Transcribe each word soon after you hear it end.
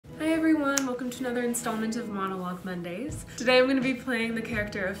everyone, welcome to another installment of Monologue Mondays. Today I'm going to be playing the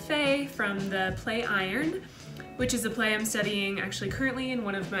character of Faye from the play Iron, which is a play I'm studying actually currently in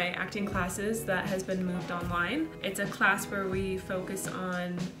one of my acting classes that has been moved online. It's a class where we focus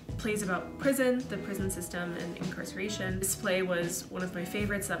on plays about prison, the prison system, and incarceration. This play was one of my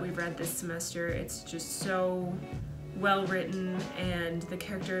favorites that we've read this semester. It's just so well written and the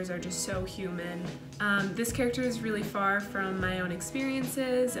characters are just so human. This character is really far from my own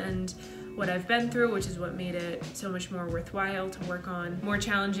experiences and what I've been through, which is what made it so much more worthwhile to work on. More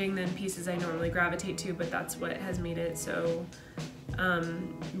challenging than pieces I normally gravitate to, but that's what has made it so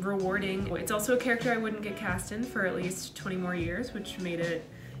rewarding. It's also a character I wouldn't get cast in for at least 20 more years, which made it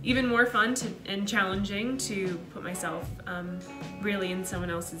even more fun and challenging to put myself really in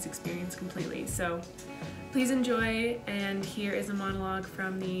someone else's experience completely. So please enjoy, and here is a monologue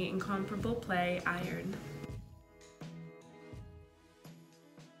from the incomparable play Iron.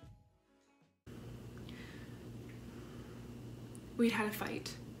 We'd had a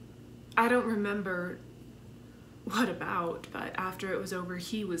fight. I don't remember what about, but after it was over,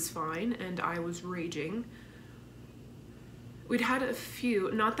 he was fine and I was raging. We'd had a few,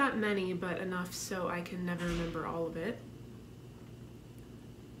 not that many, but enough so I can never remember all of it.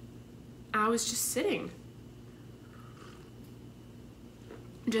 I was just sitting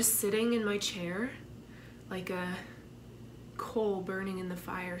in my chair, like a coal burning in the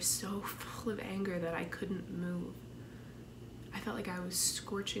fire, so full of anger that I couldn't move. I felt like I was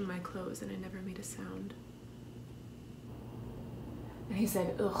scorching my clothes and I never made a sound. And he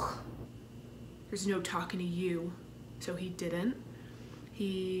said, "Ugh, there's no talking to you." So he didn't.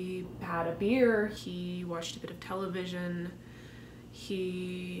 He had a beer, he watched a bit of television,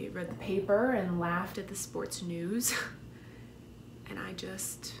 he read the paper and laughed at the sports news. And I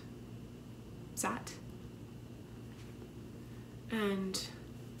just sat. And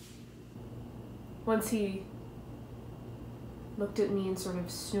once he looked at me and sort of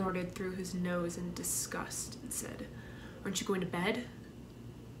snorted through his nose in disgust and said, "Aren't you going to bed?"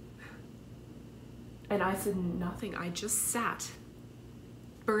 And I said nothing. I just sat,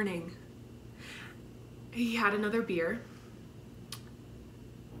 burning. He had another beer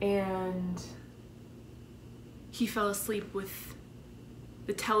and he fell asleep with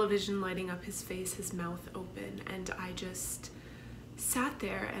the television lighting up his face, his mouth open, and I just sat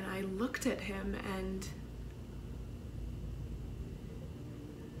there and I looked at him, and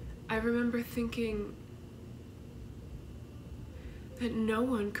I remember thinking that no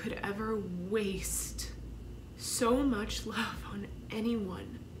one could ever waste so much love on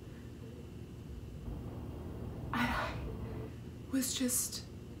anyone. I was just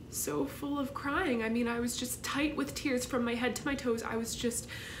so full of crying. I mean, I was just tight with tears from my head to my toes. I was just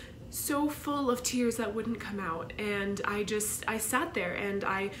so full of tears that wouldn't come out. And I sat there and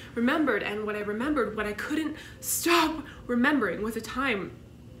I remembered, and what I couldn't stop remembering was a time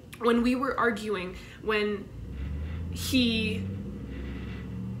when we were arguing, when he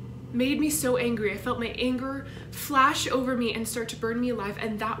made me so angry. I felt my anger flash over me and start to burn me alive,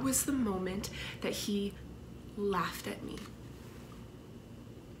 and that was the moment that he laughed at me.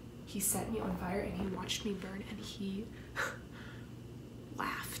 He set me on fire and he watched me burn and he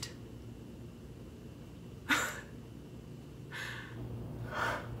laughed.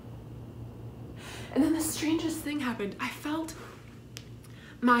 And then the strangest thing happened. I felt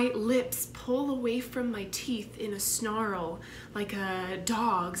my lips pull away from my teeth in a snarl, like a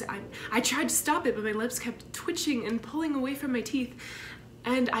dog's. I tried to stop it, but my lips kept twitching and pulling away from my teeth,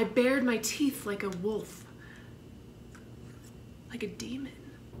 and I bared my teeth like a wolf, like a demon.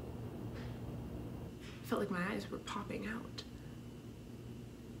 Felt like my eyes were popping out.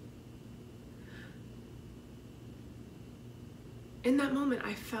 In that moment,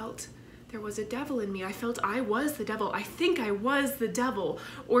 I felt there was a devil in me. I felt I was the devil. I think I was the devil,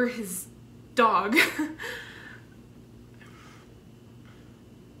 or his dog.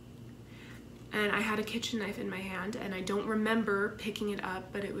 And I had a kitchen knife in my hand, and I don't remember picking it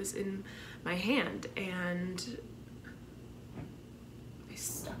up, but it was in my hand, and I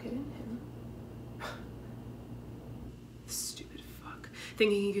stuck it in him. Stupid fuck.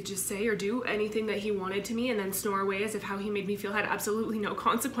 Thinking he could just say or do anything that he wanted to me and then snore away as if how he made me feel had absolutely no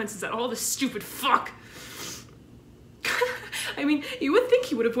consequences at all. This stupid fuck. I mean, you would think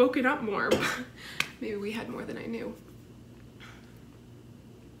he would have woken up more, but maybe we had more than I knew.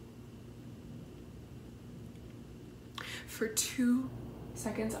 For 2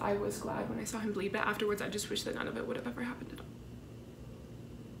 seconds, I was glad when I saw him bleed, but afterwards I just wish that none of it would have ever happened at all.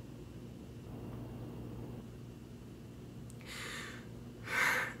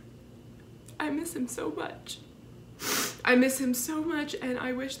 I miss him so much. I miss him so much, and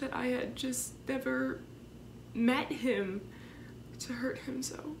I wish that I had just never met him to hurt him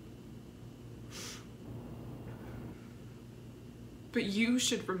so. But you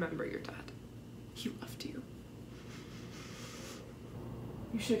should remember your dad. He loved you.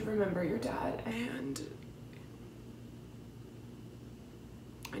 You should remember your dad, and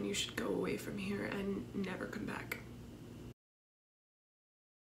you should go away from here and never come back.